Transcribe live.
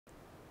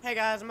Hey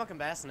guys, and welcome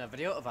back to another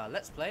video of our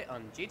Let's Play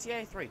on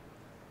GTA 3.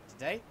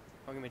 Today,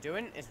 what we're going to be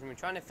doing is we're going to be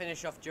trying to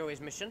finish off Joey's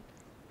mission.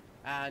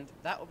 And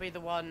that will be the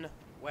one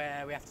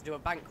where we have to do a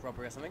bank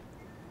robbery or something.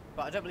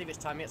 But I don't believe it's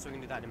time yet, so we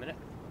can do that in a minute.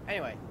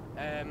 Anyway,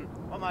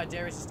 what my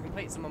idea is to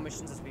complete some more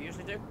missions as we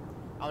usually do.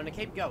 I want to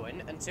keep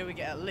going until we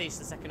get at least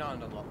the second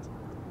island unlocked.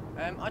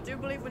 I do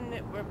believe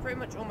we're pretty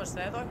much almost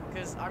there though,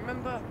 because I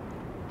remember,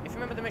 if you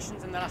remember the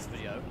missions in the last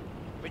video,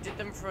 we did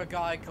them for a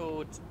guy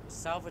called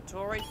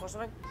Salvatore or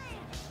something.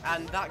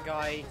 And that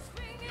guy,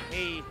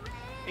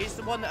 he's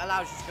the one that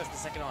allows you to go to the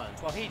second island.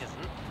 Well, he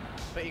doesn't,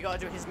 but you got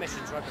to do his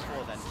missions right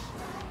before then.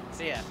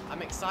 So yeah,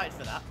 I'm excited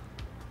for that.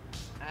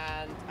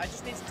 And I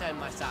just need to turn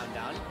my sound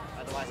down,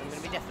 otherwise I'm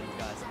going to be deafened,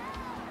 guys.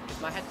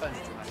 Because my headphones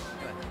are too high.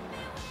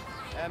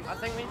 I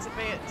think we need to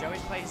be at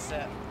Joey's place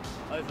at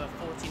over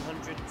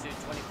 1400 to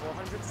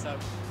 2400, so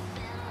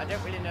I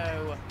don't really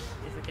know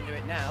if we can do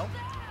it now.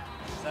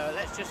 So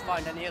let's just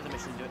find any other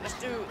mission to do it. Let's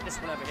do this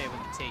one over here with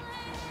the T.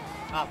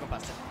 Oh, I've gone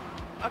past it.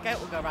 Okay,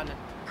 we'll go around then.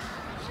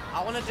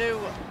 I want to do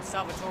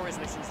Salvatore's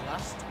missions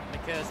last,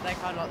 because they're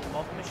kind of like the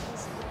mob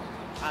missions.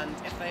 And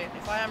if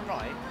I am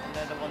right, and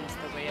they're the ones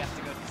that we have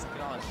to go to the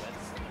second island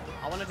with,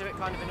 I want to do it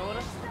kind of in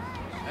order.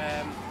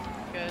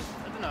 Because,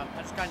 I don't know,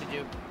 I just kind of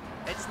do.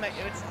 I think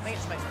it just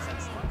makes more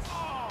sense.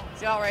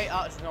 CR8,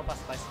 oh, it's not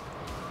past the place.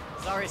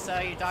 Sorry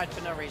sir, you died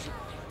for no reason.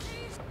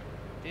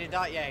 Did he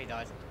die? Yeah, he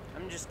died.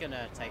 I'm just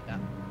gonna take that.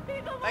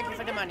 Thank you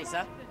for the money,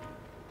 sir.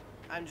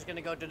 I'm just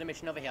gonna go do the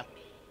mission over here.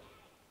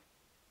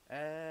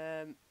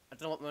 I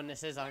don't know what one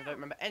this is, I don't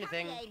remember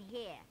anything.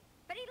 Here,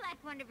 but he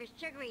left one of his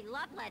sugary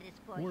love letters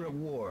for you. We're at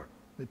war.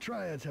 The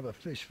Triads have a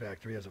fish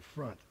factory as a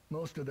front.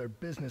 Most of their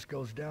business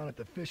goes down at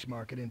the fish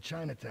market in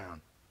Chinatown.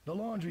 The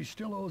laundry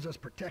still owes us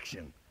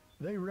protection.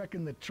 They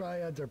reckon the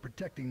Triads are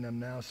protecting them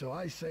now, so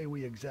I say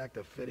we exact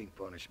a fitting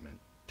punishment.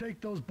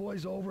 Take those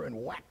boys over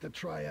and whack the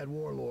Triad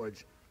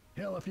warlords.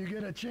 Hell, if you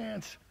get a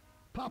chance,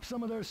 pop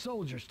some of their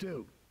soldiers,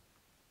 too.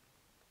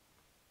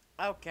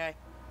 Okay.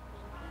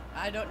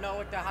 I don't know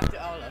what I have to...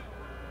 Oh, look.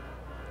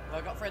 Have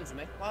I got friends with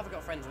me? Why have I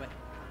got friends with me?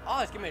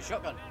 Oh, it's giving me a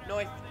shotgun.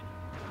 Knife.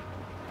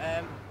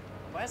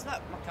 Where's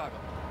that? My cargo.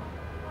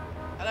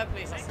 Hello,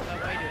 police officer.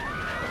 What are you doing?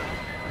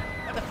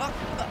 What the fuck?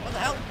 What the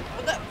hell?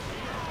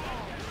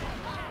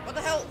 What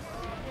the hell?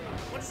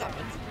 What just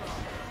happened?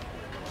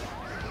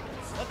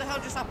 What the hell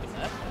just happened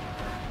there?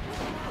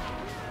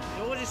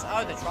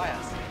 Oh, the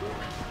Triads.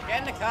 Get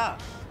in the car.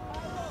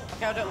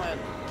 Okay, I'll do it on my own.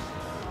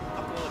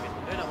 I'll call of it.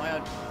 Do it on my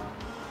own.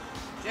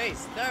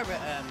 Jeez, they're a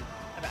bit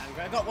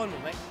angry. I got one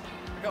with me.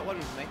 He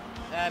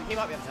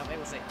might be able to help me,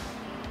 we'll see.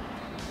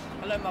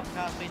 Hello, mob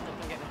cars, please don't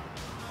come get me.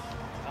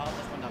 Oh,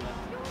 there's one down there.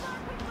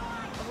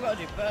 What have we got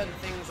to do? Burn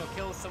things, or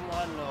kill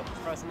someone, or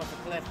throw someone off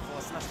a cliff,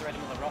 or smash the head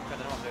with a rock?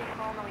 I don't know what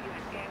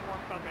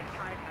I'm doing.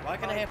 Why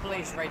can I hear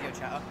police radio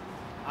chatter?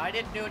 I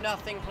did do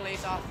nothing,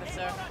 police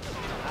officer.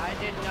 I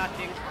did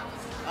nothing.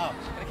 Oh,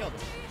 I killed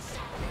him.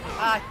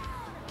 Hi.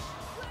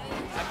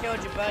 I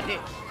killed you, buddy.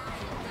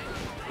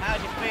 How'd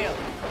you feel?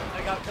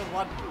 I got killed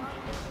one.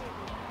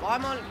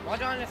 Why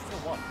do I have to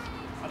kill one?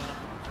 I don't know.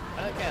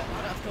 I don't care. I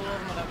don't have to kill all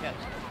of them, I don't care.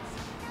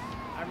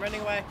 I'm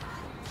running away.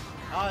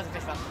 Oh, there's a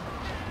fish fan.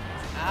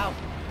 Ow.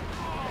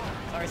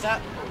 Sorry,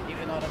 sir.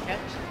 Even though I don't care.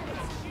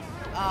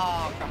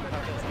 Oh, crap, I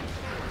can't kill this one.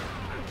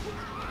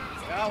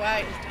 Go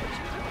away.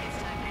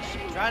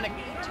 Trying to...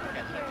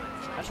 Okay.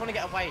 I just want to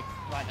get away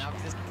right now,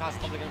 because this car's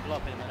probably going to blow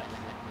up in a minute.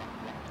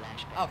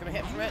 Oh, can we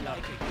hit from it? No.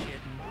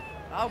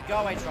 Oh, go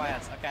away,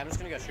 Triads. Okay, I'm just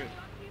going to go shoot.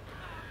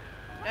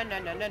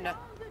 No.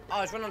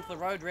 Oh, he's run onto the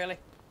road, really?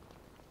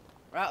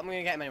 Right, I'm going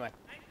to get him anyway.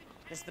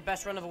 This is the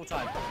best run of all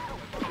time.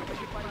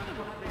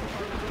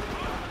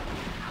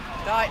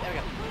 Die! There we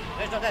go.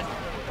 No, he's not dead.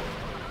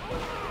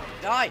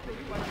 Die!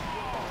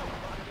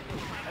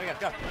 There we go,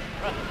 go.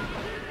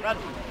 Run!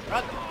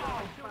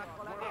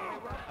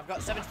 I've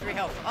got 73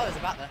 health. Oh, there's a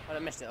bat there. I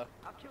missed it though.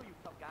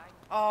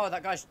 Oh,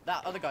 that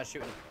other guy's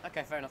shooting him.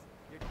 Okay, fair enough.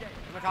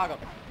 Where's my cargo?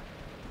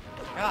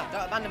 Ah,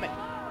 don't abandon me.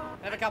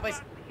 Never car,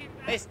 please.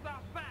 Please.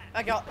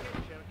 There you go.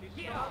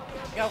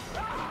 Go.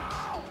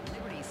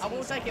 I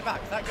will take it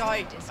back. That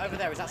guy over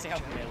there is actually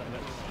helping me a little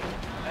bit.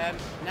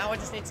 Now I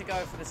just need to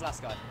go for this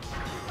last guy.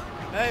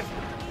 Move.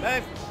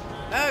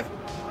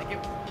 Thank you.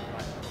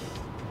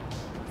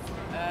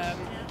 Right.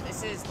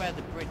 This is where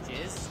the bridge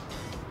is.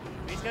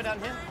 We need to go down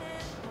here.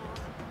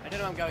 I don't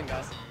know where I'm going,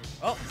 guys.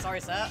 Oh,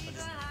 sorry, sir.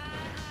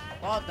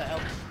 What the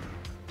hell?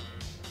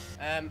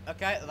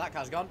 Okay, that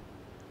car's gone.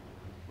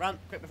 Run,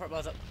 quick before it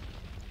blows up.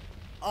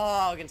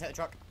 Oh, we're gonna take the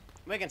truck.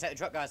 We're gonna take the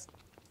truck, guys.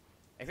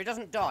 If he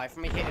doesn't die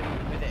from me hitting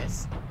him with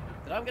this,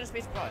 then I'm gonna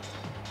be surprised.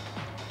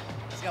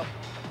 Let's go.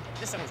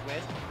 This sounds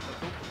weird, but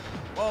cool.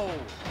 Whoa.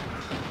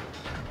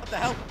 What the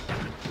hell?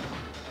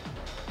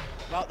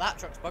 Well, that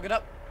truck's buggered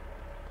up.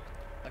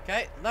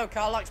 Okay, no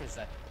car likes me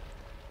today.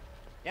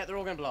 Yeah, they're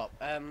all gonna blow up.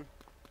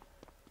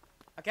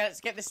 Okay,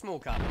 let's get this small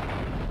car.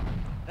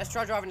 Let's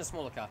try driving a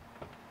smaller car.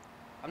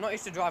 I'm not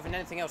used to driving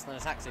anything else than a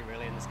taxi,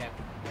 really, in this game.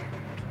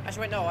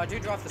 Actually, wait, no, I do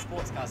drive the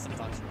sports cars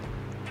sometimes.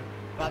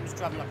 But I'm just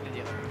driving like an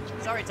idiot.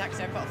 Sorry,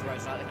 taxi, I cut off the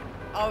road slightly.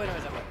 Oh, we know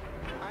it's over.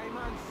 I'm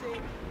on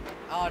safe.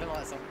 Oh, I don't like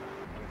that song.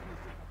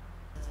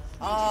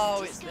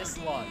 Oh, it's this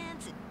one.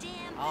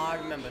 I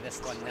remember this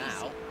one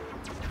now.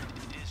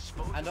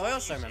 And I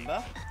also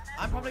remember,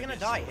 I'm probably going to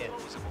die here.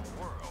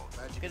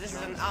 Because this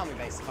is an army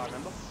base, if I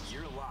remember.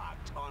 You're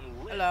locked on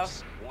Hello.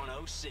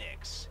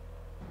 106.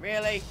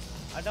 Really?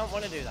 I don't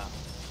want to do that.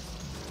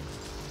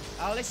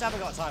 Oh, at least I haven't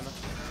got a timer.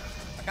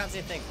 I can't see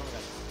a thing.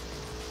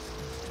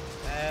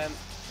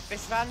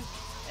 Fish van?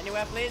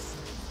 Anywhere, please?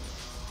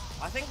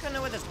 I think I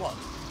know where there's one.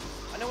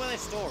 I know where they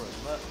store them,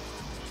 but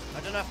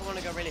I don't know if I want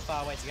to go really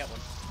far away to get one.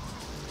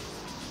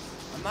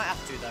 I might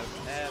have to, though.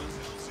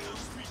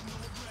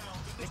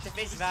 Mr.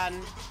 Fish Van.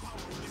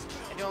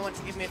 Anyone want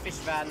to give me a fish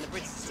van? The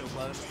bridge is still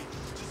closed.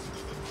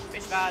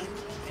 Fish van.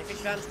 Any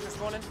fish vans from this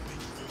morning?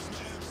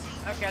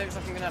 Okay, looks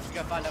like I'm going to have to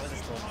go find out where they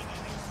spawn.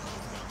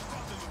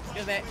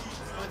 Excuse me.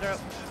 Coming through.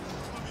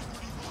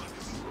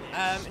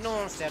 In all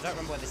honesty, I don't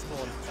remember where they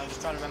spawn, so I'm just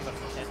trying to remember. I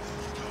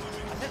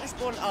think they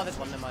spawned. Oh, there's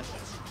one, never mind.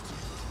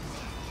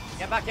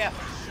 Get back here.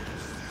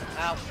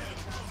 Ow.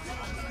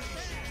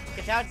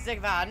 Get out, Zig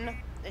Van.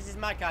 This is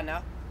my car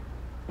now.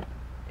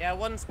 Yeah,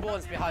 one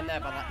spawns behind there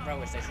by that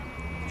railway station.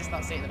 You just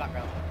about see it in the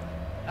background.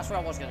 That's where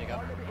I was going to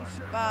go.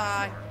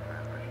 Bye.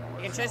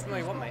 You can chase me where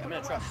you want, mate. I'm in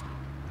a truck.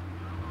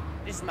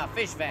 This is my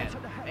fish van.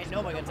 Ain't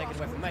nobody going to take it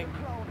away from me.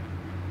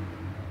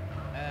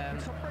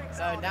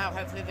 So now,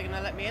 hopefully, they're going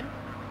to let me in.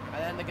 And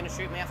then they're going to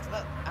shoot me after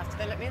that, after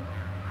they let me in.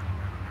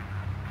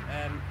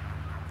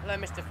 Hello,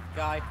 Mr.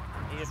 Guy.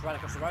 He just ran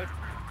across the road.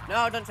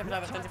 No, don't tip it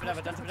over, don't tip it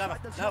over, don't tip it over.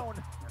 No.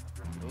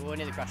 Ooh, I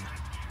nearly crashed.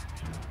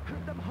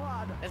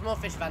 There's more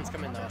fish vans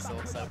coming though, I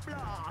saw, so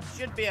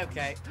should be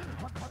okay.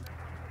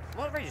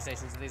 What radio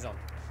stations are these on?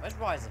 Where's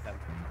Rise FM?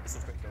 This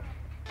is pretty cool.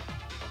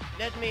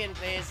 Let me in,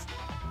 please.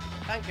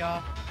 Thank you.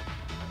 No.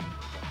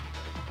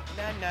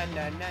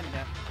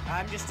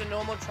 I'm just a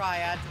normal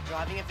triad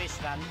driving a fish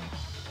van.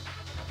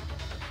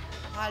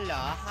 Hello,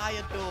 how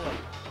you doing?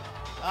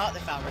 Oh, they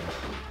found me.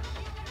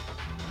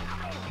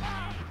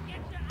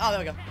 Oh, there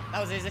we go.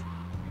 That was easy.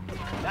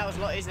 That was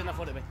a lot easier than I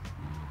thought it'd be.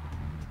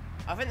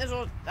 I think there's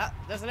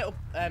a little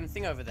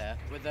thing over there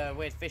with a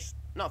weird fish,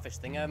 not a fish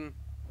thing.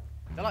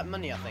 They're like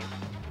money, I think.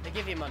 They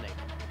give you money,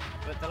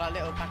 but they're like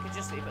little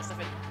packages that you put stuff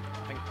in.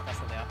 I think that's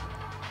what they are.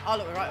 Oh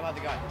look, we're right about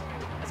the guy.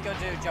 Let's go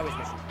do Joey's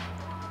mission.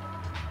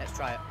 Let's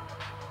try it.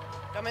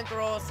 Coming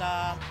through,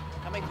 sir.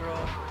 Coming through.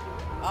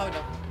 Oh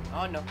no.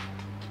 Oh no.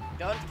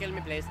 Don't kill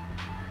me, please.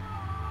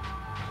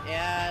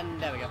 And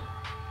there we go.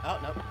 Oh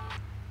no.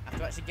 I have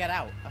to actually get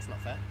out. That's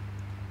not fair.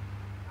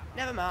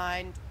 Never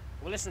mind.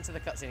 We'll listen to the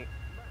cutscene.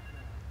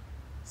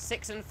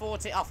 6 and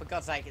 40. Oh, for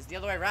God's sake, it's the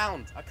other way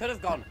around. I could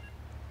have gone.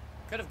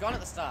 Could have gone at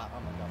the start. Oh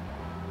my God.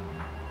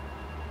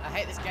 I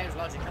hate this game's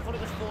logic. I thought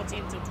it was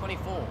 14 till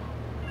 24.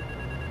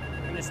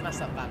 I'm going to smash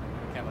that van.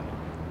 Okay, well.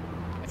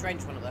 A train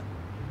just went up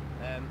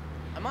there.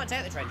 I might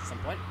take the train at some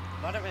point,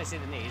 but I don't really see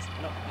the need.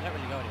 They don't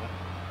really go anywhere.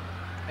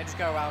 They just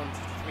go around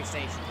 3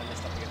 stations and they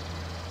stop again.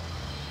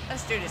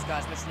 Let's do this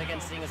guy's mission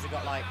again, seeing as we've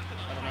got like,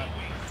 I don't know,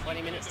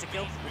 20 minutes to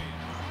kill.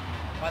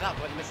 By that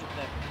point, the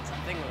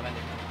thing will have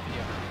ended the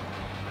video.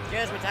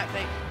 Excuse me,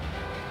 taxi.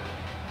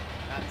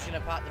 I'm just going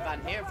to park the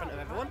van here in front of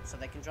everyone so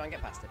they can try and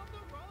get past it.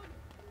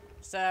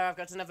 Sir, I've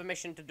got another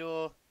mission to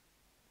do.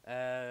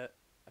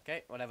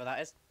 Okay, whatever that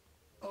is.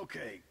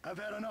 Okay, I've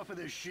had enough of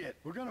this shit.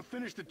 We're gonna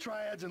finish the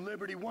Triads and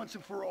Liberty once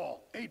and for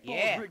all. 8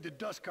 Ball's rigged a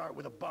dust cart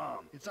with a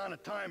bomb. It's on a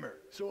timer,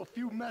 so if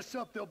you mess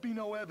up, there'll be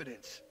no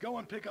evidence. Go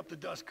and pick up the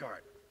dust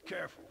cart.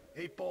 Careful.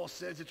 8 Ball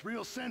says it's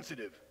real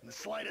sensitive, and the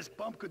slightest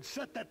bump could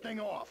set that thing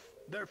off.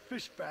 Their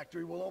fish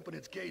factory will open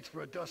its gates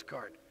for a dust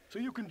cart, so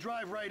you can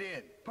drive right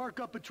in.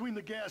 Park up between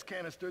the gas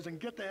canisters and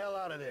get the hell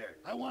out of there.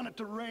 I want it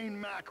to rain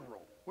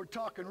mackerel. We're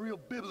talking real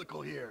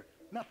biblical here.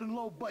 Nothing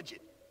low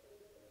budget.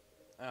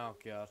 Oh,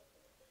 God.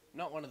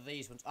 Not one of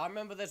these ones. I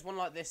remember there's one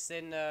like this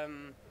in,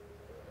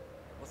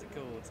 what's it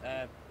called?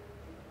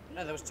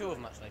 No, there was 2 of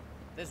them, actually.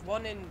 There's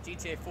one in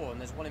GTA 4 and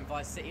there's one in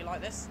Vice City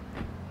like this.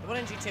 The one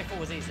in GTA 4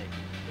 was easy.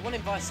 The one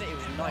in Vice City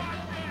was a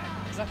nightmare.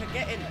 Because I could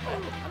get in there,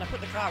 and I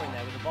put the car in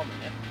there with a bomb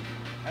in it.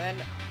 And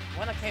then,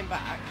 when I came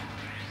back,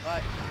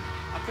 like,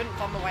 I couldn't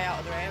find my way out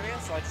of the area,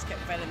 so I just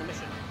kept failing the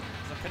mission.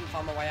 Because I couldn't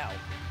find my way out.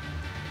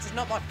 Which is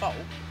not my fault.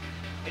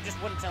 It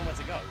just wouldn't tell me where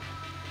to go.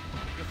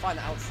 You'll find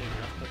that out soon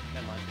enough, but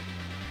never mind.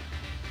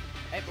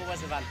 April,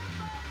 where's the van?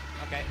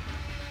 Okay.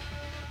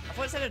 I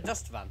thought it said a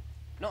dust van,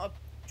 not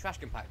a trash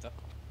compactor.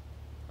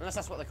 Unless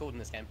that's what they're called in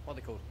this game. What are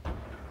they called?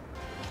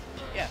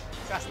 Yeah,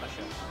 trash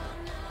smasher.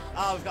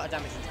 Oh, we've got a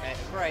damage indicator.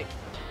 Great.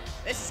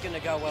 This is going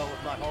to go well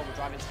with my horrible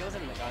driving skills,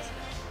 isn't it, guys?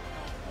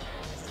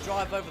 Let's just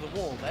drive over the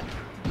wall, then.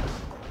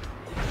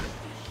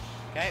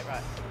 Okay,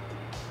 right.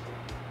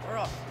 We're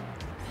off.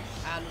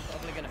 And we're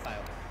probably going to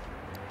fail.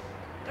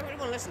 I don't really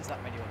want to listen to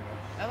that radio anymore.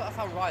 Now that I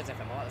found Rise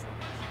FM, I like this one.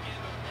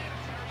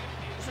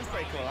 This one's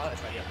pretty cool, I like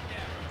this radio.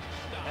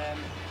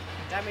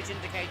 Damage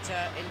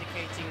indicator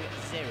indicating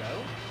 0.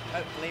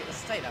 Hopefully it will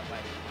stay that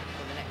way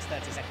for the next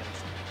 30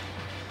 seconds.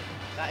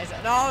 That is...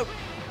 No!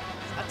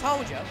 I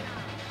told you!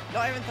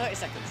 Not even 30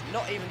 seconds.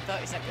 Not even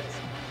 30 seconds.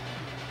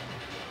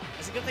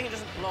 It's a good thing it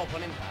doesn't blow up on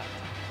impact.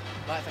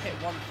 Like if I hit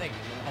one thing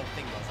and then the whole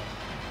thing goes up.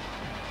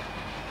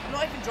 I'm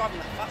not even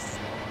driving that fast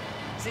as well.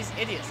 It's these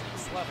idiots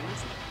swerving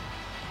into me.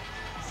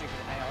 Stupid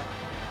AI.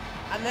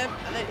 And then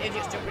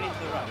idiots jumping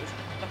into the road.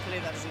 Luckily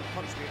that doesn't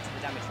contribute to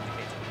the damage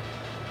indicator.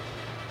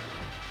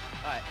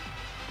 Alright.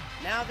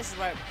 Now this is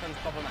where it becomes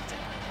problematic.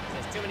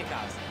 There's too many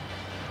cars.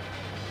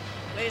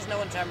 Please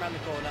no one turn around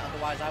the corner,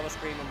 otherwise I will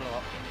scream and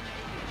blow up.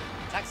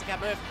 Taxi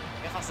cab, move.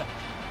 Get faster.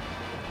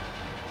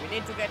 We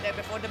need to get there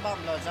before the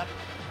bomb blows up.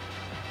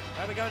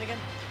 Where are we going again?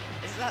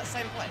 Is it that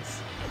same place?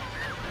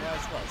 Where I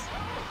just was?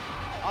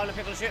 Oh, no,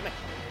 people are shooting me.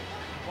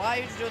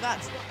 Why would you do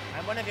that?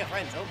 I'm one of your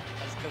friends. Oh,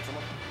 I just killed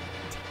someone.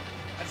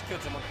 I just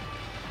killed someone.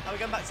 Oh, we're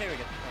going back to here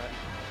again. Alright.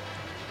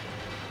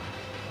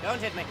 Don't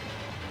hit me.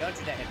 Don't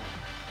you dare hit me.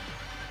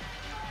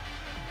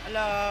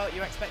 Hello,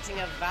 you're expecting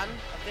a van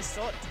of this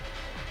sort?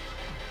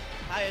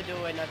 How you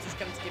doing? I've just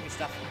come to give you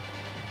stuff.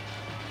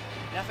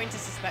 Nothing to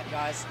suspect,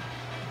 guys.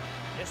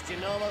 Just your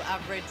normal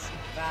average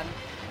van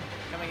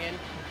coming in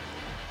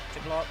to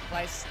blow up the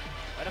place.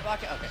 Where to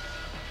park it? Okay.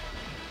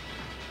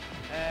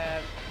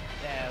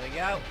 There we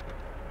go.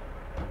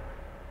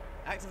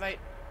 Activate.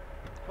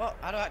 What?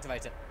 How do I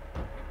activate it?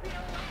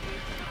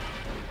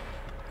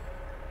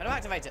 How do I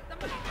activate it?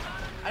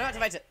 How do I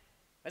activate it?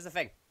 Where's the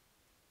thing?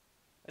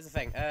 Where's the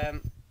thing?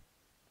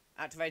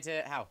 Activate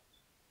it. How?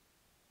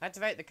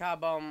 Activate the car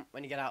bomb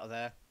when you get out of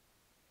there.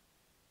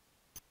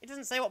 It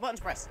doesn't say what button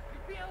to press.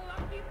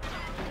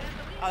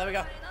 Oh, there we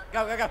go.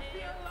 Go, go, go.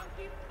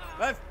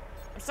 Move.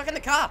 I'm stuck in the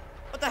car.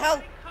 What the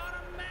hell?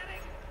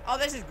 Oh,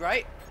 this is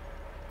great.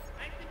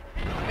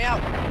 Let me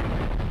out.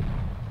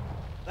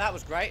 That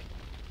was great.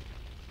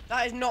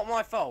 That is not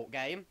my fault,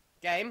 game.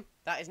 Game,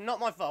 that is not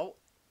my fault.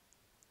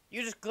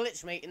 You just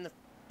glitched me in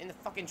the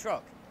fucking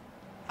truck.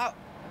 How?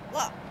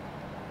 What?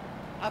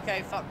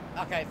 Okay, fuck.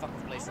 Okay, fuck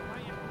off, please.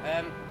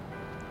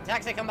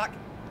 Taxi, come back.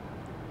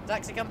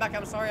 Taxi, come back.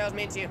 I'm sorry, I was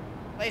mean to you.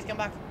 Please come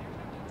back.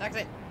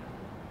 Taxi.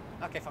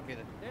 Okay, fuck you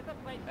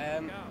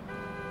then.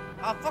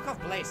 Oh, fuck off,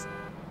 please.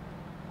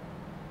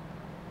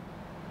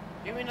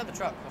 Give me another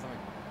truck or something.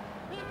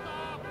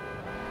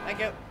 Thank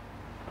you.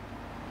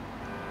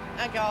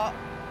 Thank you.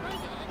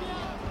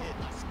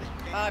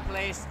 Bye,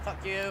 please.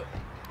 Fuck you.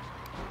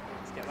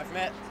 Let's get away from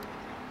it.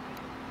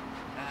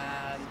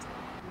 And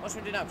what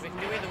should we do now? Because we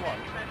can do either one.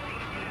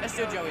 Let's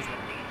do Joey's one.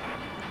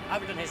 I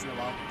haven't done his in a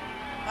while.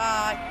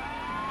 Bye.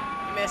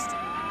 You missed.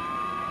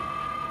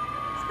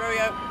 Screw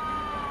you.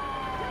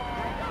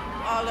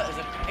 Oh, look, there's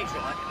a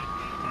Patriot light.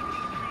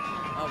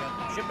 Oh,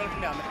 God. Should be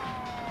looking down me.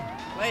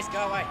 Please,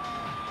 go away.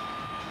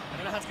 I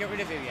don't know how to get rid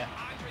of you yet.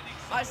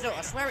 I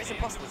swear it's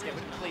impossible to get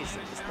rid of the police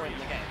at this point in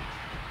the game.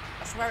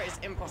 I swear it is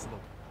impossible.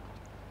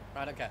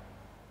 Right, I don't care.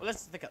 Well,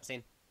 listen to the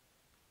cutscene.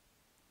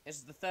 This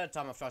is the third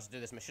time I've tried to do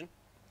this mission.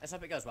 Let's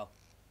hope it goes well.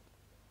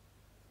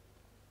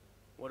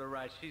 What a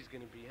ride she's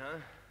gonna be, huh?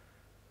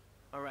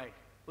 Alright,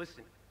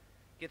 listen.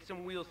 Get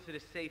some wheels to the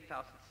safe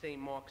house at St.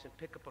 Mark's and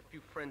pick up a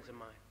few friends of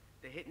mine.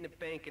 They're hitting the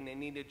bank and they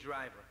need a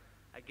driver.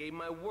 I gave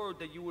my word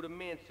that you were the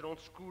man, so don't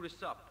screw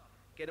this up.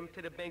 Get them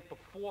to the bank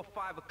before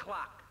 5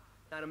 o'clock,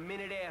 not a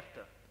minute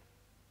after.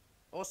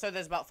 Also,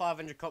 there's about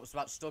 500 cops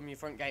about to storm your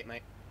front gate,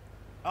 mate.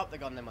 Oh, they're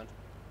gone, never mind.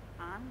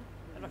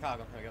 Where's my car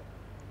gone? There we go.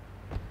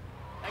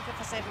 Thank you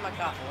for saving my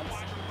car for once.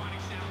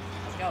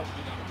 Let's go.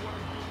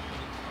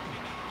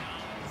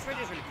 This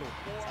radio's really cool.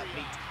 It's like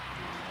beat.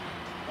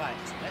 Right,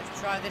 let's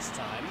try this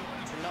time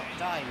to not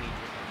die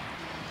immediately.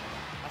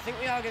 I think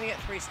we are going to get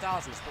 3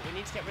 stars in this, but we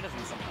need to get rid of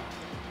them somehow.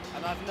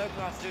 And I have no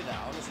clue how to do that,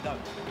 I honestly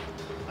don't.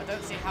 I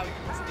don't see how we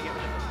can possibly get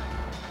rid of them.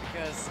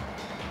 Because,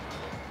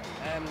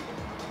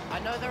 I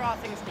know there are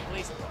things called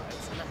police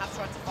bribes, and I have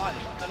tried to find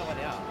them, but I don't know where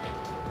they are.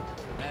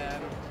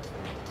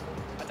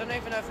 I don't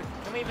even know if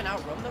can we even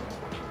outrun them?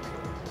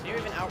 Can you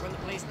even outrun the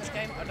police in this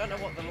game? I don't know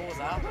what the laws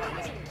are in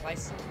this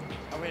place.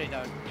 I really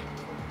don't.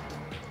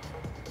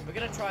 We're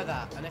going to try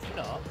that, and if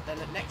not, then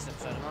the next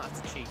episode I might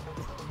have to cheat.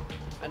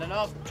 And I know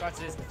I've tried to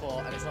do this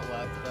before, and it's not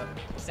worked, but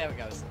we'll see how it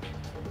goes.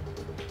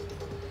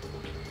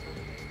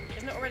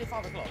 Isn't it already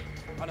 5 o'clock?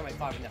 Oh no, wait,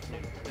 5 in the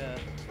afternoon.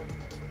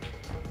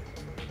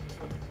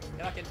 Get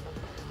back in.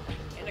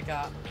 In the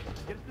car.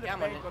 Get to the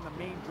bank on the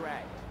main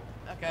drag.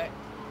 Okay.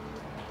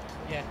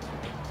 Yeah.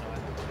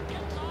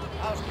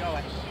 I'll just go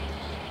away.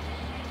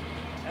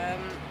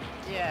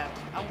 Yeah,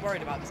 I'm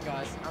worried about this,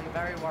 guys. I'm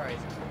very worried.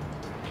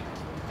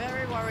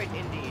 Very worried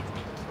indeed.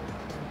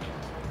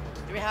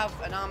 Do we have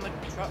an armoured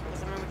truck or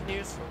something we can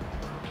use?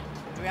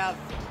 Do we have,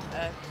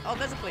 oh,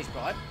 there's a police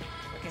bribe.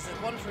 Okay, so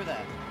there's one through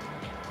there.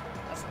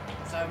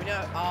 So we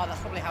know, that's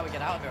probably how we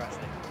get out of here,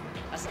 actually.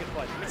 That's a good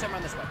point. Let me turn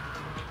around this way.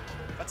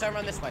 If I turn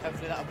around this way,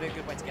 hopefully that'll be a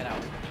good way to get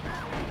out.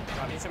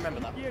 Right, I need to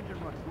remember that. We'll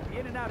be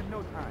in and out in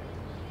no time.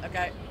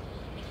 Okay.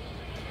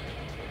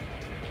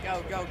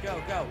 Go, go,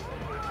 go, go.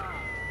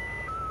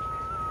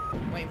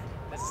 Wait,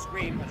 there's a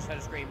scream. I just heard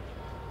a scream.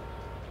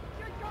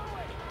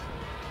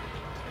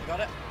 They got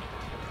it?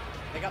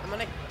 They got the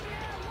money?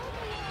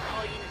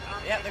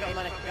 Yeah, they got the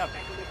money. Go.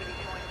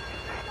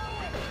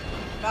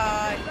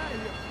 Bye.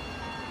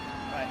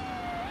 Right.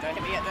 Don't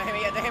hit me yet, don't hit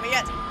me yet, don't hit me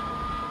yet!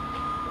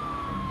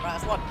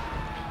 That's one.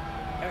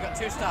 Okay, we've got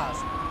 2 stars.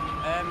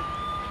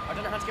 I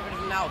don't know how to get rid of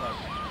them now, though.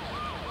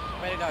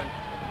 Really don't.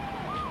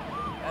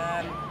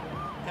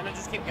 Can I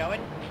just keep going?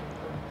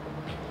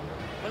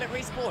 Will it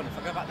respawn if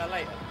I go back there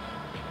later?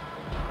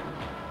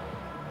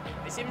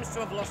 It seems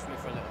to have lost me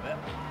for a little bit.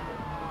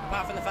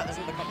 Apart from the fact there's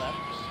another cop there.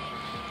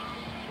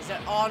 Is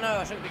there... Oh no,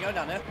 I shouldn't be going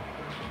down here.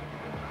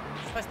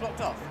 Is this place blocked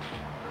off?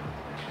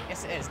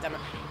 Yes it is, damn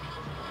it.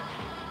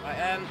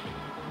 Right,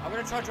 I'm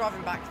gonna try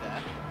driving back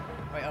there.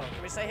 Wait, hold on,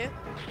 can we stay here?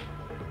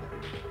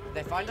 Did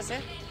they find us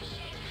here?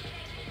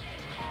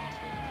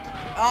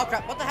 Oh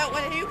crap, what the hell?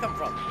 Where did you come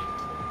from?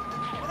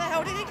 Where the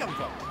hell did he come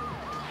from?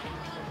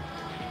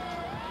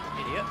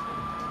 Idiot.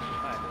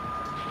 Right.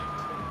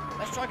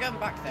 Let's try going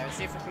back there and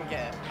see if we can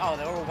get it. Oh,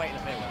 they're all waiting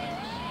up here, weren't they?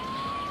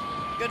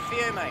 Good for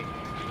you, mate.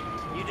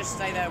 You just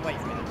stay there and wait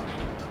for me then.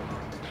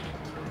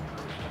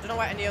 I don't know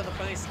where any other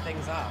police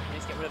things are. I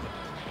need to get rid of them.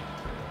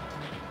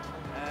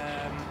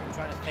 I'm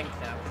trying to think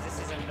now, because this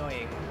is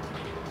annoying.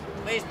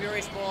 Please be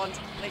respawned.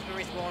 Please be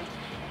respawned.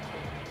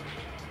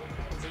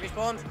 Is it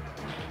respawned?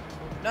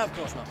 No, of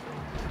course not.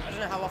 I don't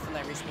know how often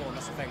they respawn,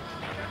 that's the thing.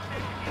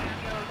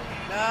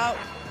 No!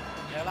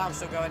 The alarm's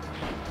still going.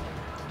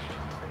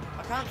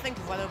 I can't think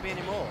of where there'll be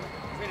any more.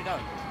 I really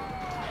don't.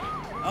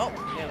 Oh,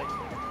 nearly.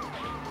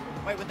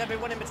 Wait, would there be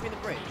one in between the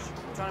bridge?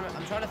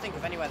 I'm trying to think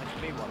of anywhere there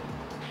could be one.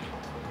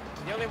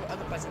 The only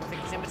other place I can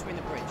think is in between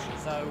the bridge,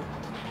 so... I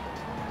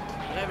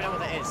don't even know what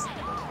that is.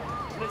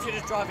 I'm literally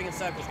just driving in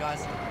circles,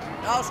 guys.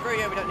 Oh, screw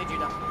you, we don't need you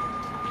now.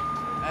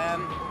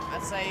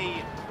 I'd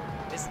say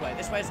this way.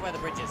 This way is where the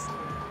bridge is.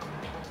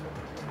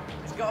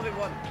 There's got to be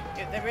one.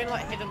 They're in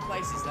like hidden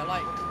places. They're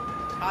like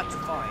hard to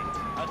find.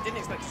 I didn't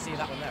expect to see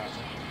that one there,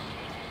 actually.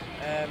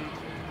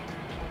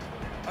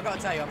 I've got to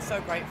tell you, I'm so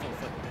grateful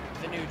for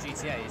the new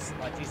GTAs,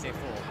 like GTA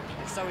 4.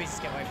 It's so easy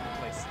to get away from the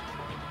police.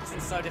 This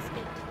one's so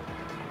difficult.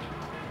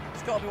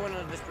 There's got to be one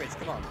under this bridge.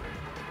 Come on.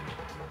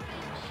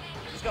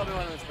 There's got to be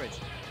one under this bridge.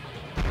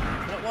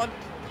 There's not one.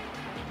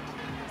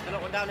 There's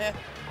not one down here.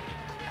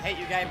 I hate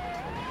you, game.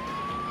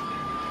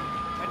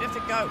 Where do you have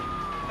to go?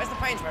 Where's the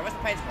paint spray? Where's the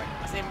paint spray?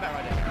 That's an even better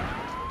idea.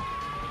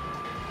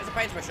 There's a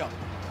paint spray shop.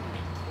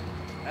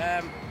 I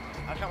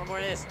can't remember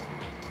where it is.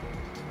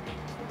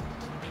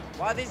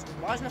 Why is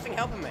nothing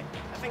helping me?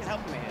 Nothing's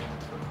helping me here.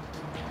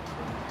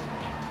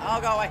 Oh,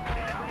 go away.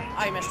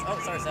 I missed. Oh,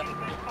 sorry, sir.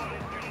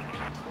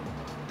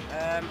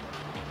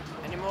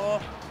 Any more?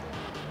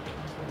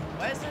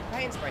 Where's the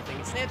paint spray thing?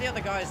 It's near the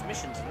other guy's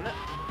missions, isn't it?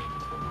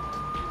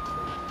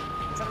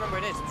 I'm trying to remember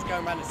where it is. I'm just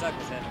going around in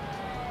circles here.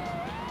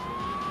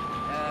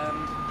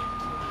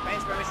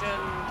 Paint spray mission. No,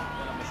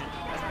 not mission.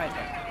 Where's the paint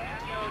spray?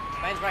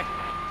 Paint spray.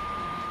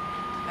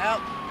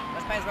 Help.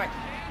 Where's paint spray?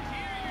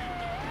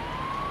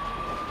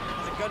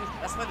 There's a gun.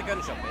 That's where the gun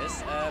shop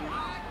is. I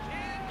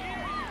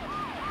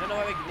don't know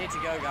where we need to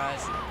go,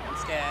 guys. I'm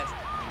scared.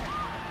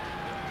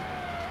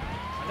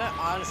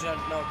 I honestly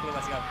don't know a clue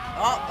where to go.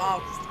 Oh,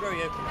 screw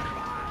you.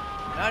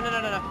 No.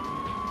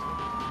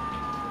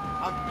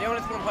 The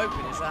only thing I'm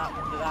hoping is that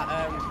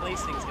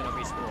police thing's going to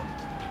respawn.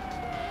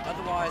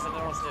 Otherwise, I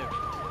don't know what to do.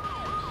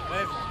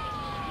 Move.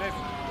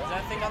 Is there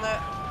anything down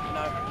there?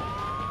 No.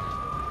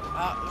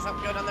 Looks like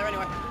we're going down there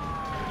anyway.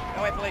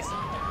 Go away, police.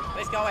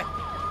 Please go away.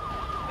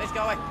 Please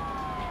go away.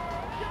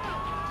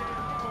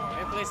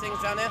 Any police things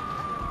down here?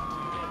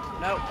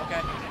 No.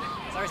 Okay.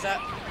 Sorry, sir.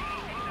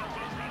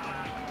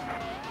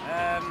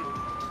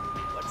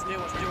 What to do?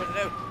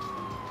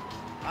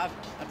 I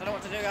don't know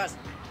what to do, guys.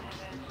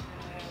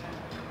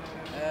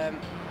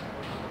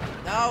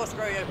 No,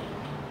 screw you.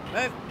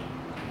 Move.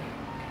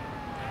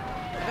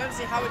 I don't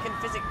see how we can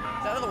physically...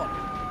 Is that another one?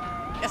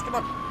 Yes, come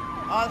on.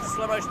 Oh, that's a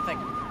slow motion thing.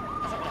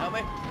 That's not going to help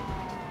me.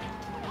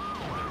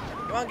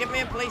 Come on, give me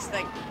a police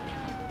thing.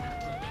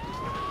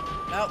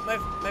 No,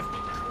 move.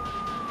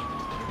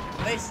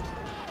 Police.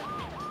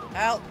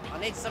 Help. I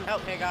need some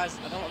help here, guys.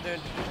 I don't know what I'm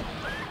doing.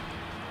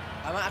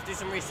 I might have to do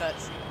some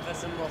research for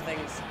some more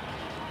things.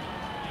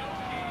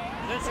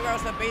 I don't see where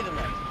else there'd be them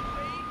then.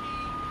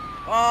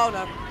 Oh,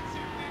 no.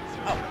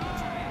 Oh,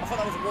 I thought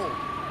that was a wall. I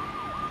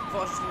thought I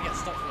was just going to get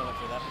stuck for another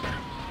through there.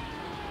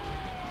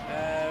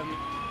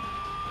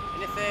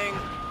 Anything?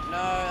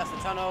 No, that's the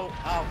tunnel.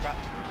 Oh, crap.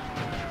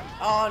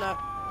 Oh, no.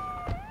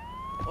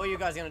 All you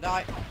guys are going to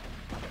die.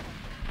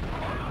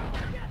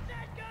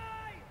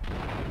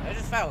 I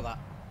just failed that.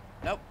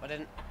 Nope, I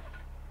didn't.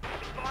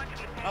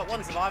 Oh,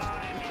 one survived.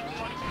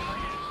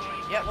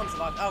 Yeah, one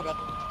survived. Oh, God.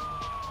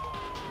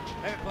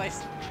 Move it,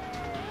 please.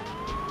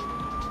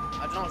 I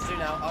don't know what to do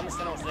now. I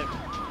honestly don't know what to do.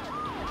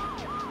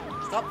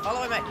 Stop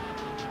following me.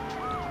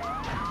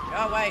 Go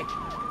away.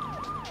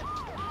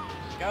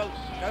 Go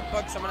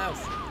bug someone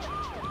else.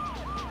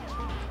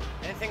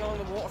 Anything along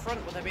the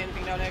waterfront? Will there be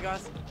anything down here,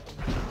 guys?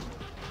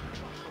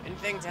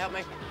 Anything to help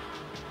me?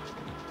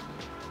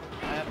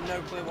 I have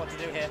no clue what to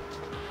do here.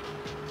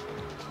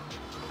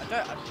 I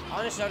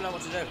honestly don't know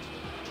what to do.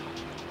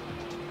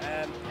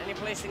 Any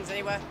police things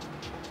anywhere?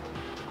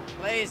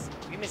 Please,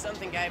 give me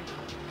something, game.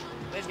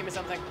 Please give me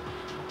something.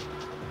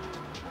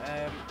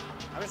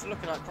 I'm just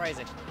looking like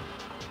crazy.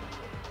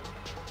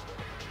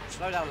 Just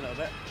slow down a little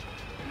bit,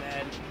 and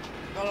then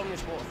go along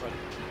this waterfront.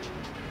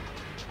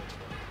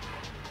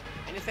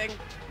 Anything?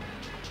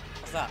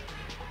 What's that?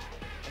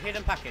 A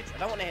hidden package. I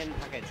don't want a hidden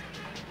package.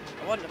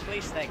 I want the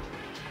police thing.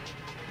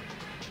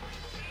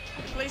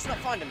 The police not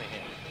finding me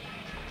here.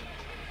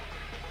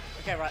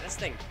 Okay, right, let's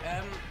think.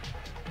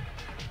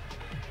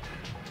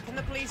 Can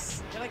the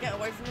police... Can I get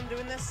away from them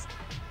doing this?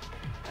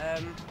 I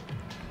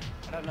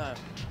don't know. I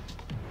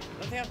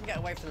don't think I can get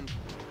away from them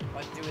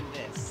by doing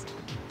this.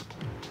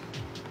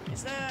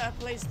 Is there a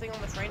police thing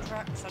on the train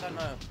tracks? I don't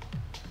know.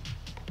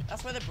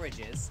 That's where the bridge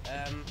is.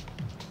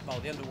 Well,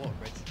 the underwater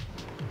bridge.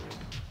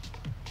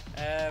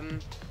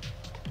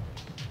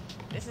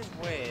 This is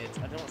weird.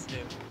 I don't know what to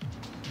do.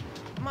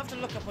 I might have to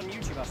look up on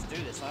YouTube how to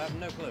do this. I have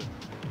no clue.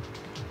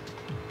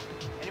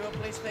 Any more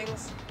police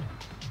things?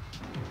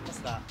 What's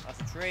that?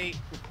 That's a tree.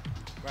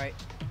 Great.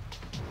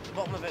 The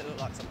bottom of it looked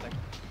like something.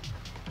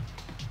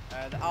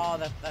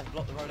 They've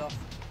blocked the road off.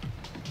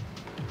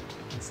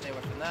 Stay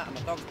away from that. And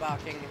my dog's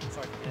barking.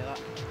 Sorry if you can hear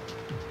that.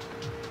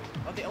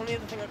 Well, the only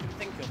other thing I can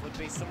think of would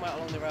be somewhere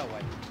along the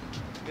railway.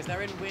 Because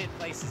they're in weird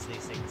places,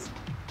 these things.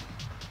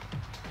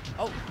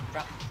 Oh,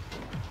 crap.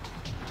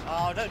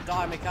 Oh, don't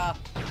die on me, car.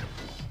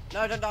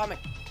 No, don't die on me.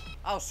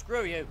 Oh,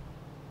 screw you.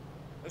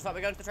 Looks like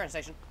we're going to the train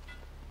station.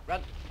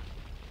 Run.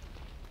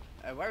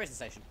 Where is the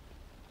station?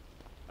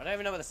 I don't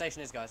even know where the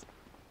station is, guys. Is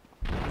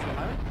it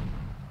behind me?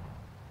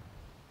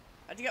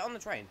 How'd you get on the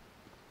train?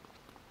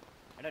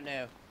 I don't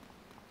know.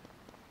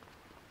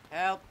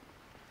 Help.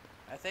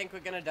 I think we're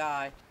gonna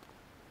die.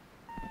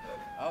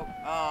 Oh,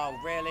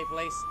 really,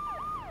 police?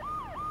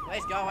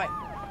 Please go away.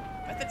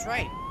 Where's the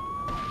train?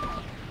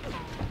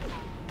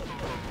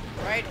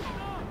 Train.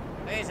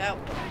 Please help.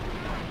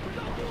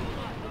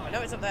 I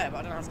know it's up there, but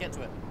I don't know how to get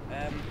to it. I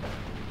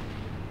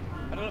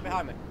don't look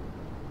behind me.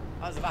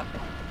 Oh, there's a van.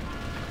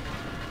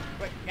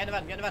 Quick, get in the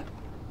van, get in the van.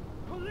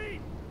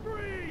 Police,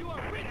 free! You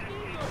are risking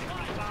your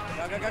life!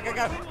 Go, go, go, go,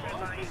 go.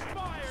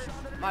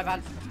 My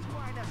van.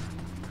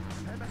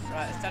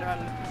 Right, let's turn around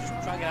and just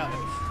try and get out of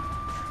it.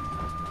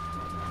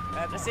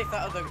 Let's see if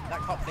that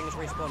cop thing has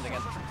respawned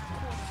again.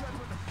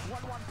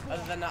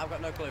 Other than that, I've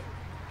got no clue.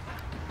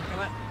 Come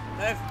on,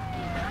 move.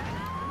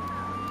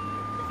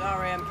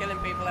 Sorry, I'm killing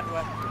people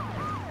everywhere.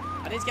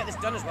 I need to get this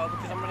done as well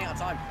because I'm running out of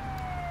time.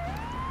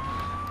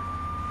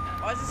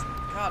 Why is this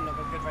car not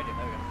got good radio?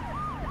 There we go.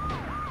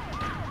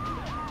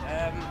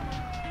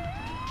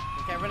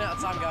 Okay, running out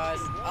of time,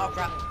 guys. Oh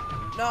crap!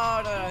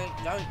 No,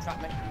 don't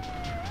trap me.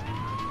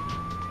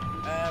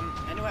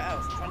 Anywhere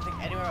else? I'm trying to think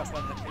anywhere else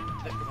where that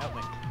could help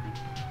me.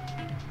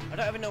 I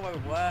don't even know where we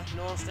were. In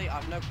all honesty, I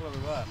have no clue where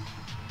we were.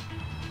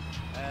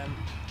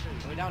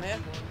 Are we down here?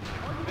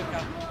 Good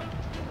car.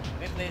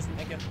 Here, please.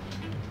 Thank you.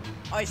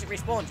 Oh, you should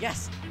respawn.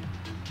 Yes.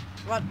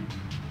 Come on.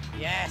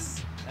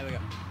 Yes. There we go.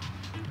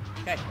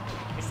 Okay.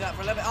 We start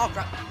for a little bit. Oh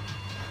crap.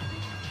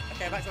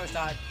 Okay, back to where we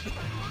started.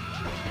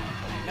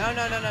 No,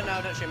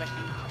 don't shoot me.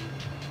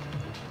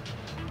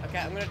 Okay,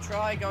 I'm gonna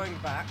try going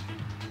back,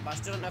 but I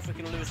still don't know if we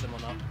can lose them or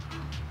not.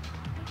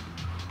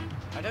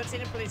 I don't see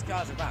any police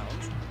cars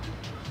around.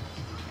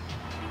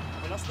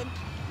 Have we lost them?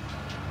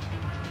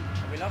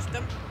 Have we lost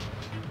them?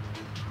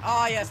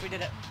 Oh yes, we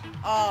did it.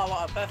 Oh,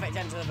 what a perfect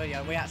end to the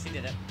video. We actually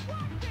did it.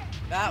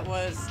 That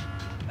was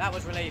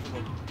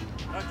relievable.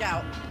 Look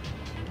out.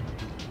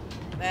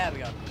 There we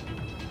go.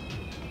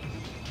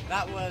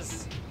 That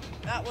was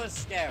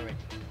scary.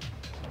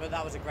 But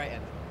that was a great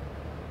end.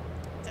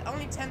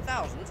 Only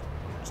 10,000?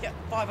 Just get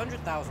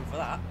 500,000 for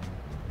that.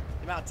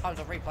 The amount of times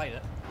I've replayed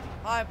it.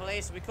 Hi,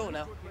 police. Are we cool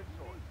now?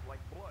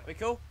 Are we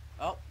cool?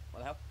 Oh, what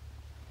the hell?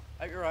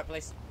 Hope you're alright,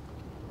 police.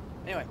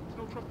 Anyway,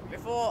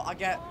 before I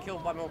get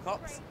killed by more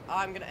cops,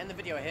 I'm going to end the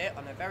video here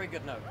on a very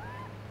good note.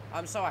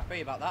 I'm so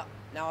happy about that.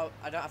 Now,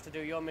 I don't have to do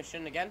your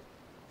mission again,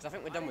 because I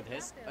think we're done with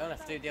his. I don't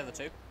have to do the other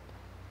two.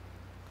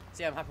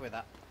 So yeah, I'm happy with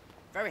that.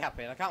 Very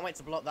happy, and I can't wait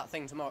to blow up that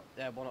thing tomorrow.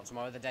 Well, not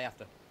tomorrow, the day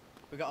after.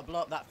 We've got to blow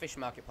up that fish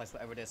marketplace,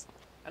 whatever it is.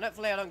 And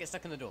hopefully I don't get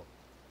stuck in the door.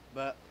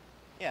 But,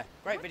 yeah,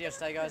 great video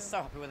today, guys. So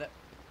happy with it.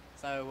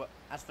 So,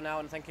 as for now,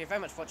 and thank you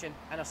very much for watching,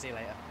 and I'll see you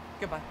later.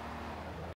 Goodbye.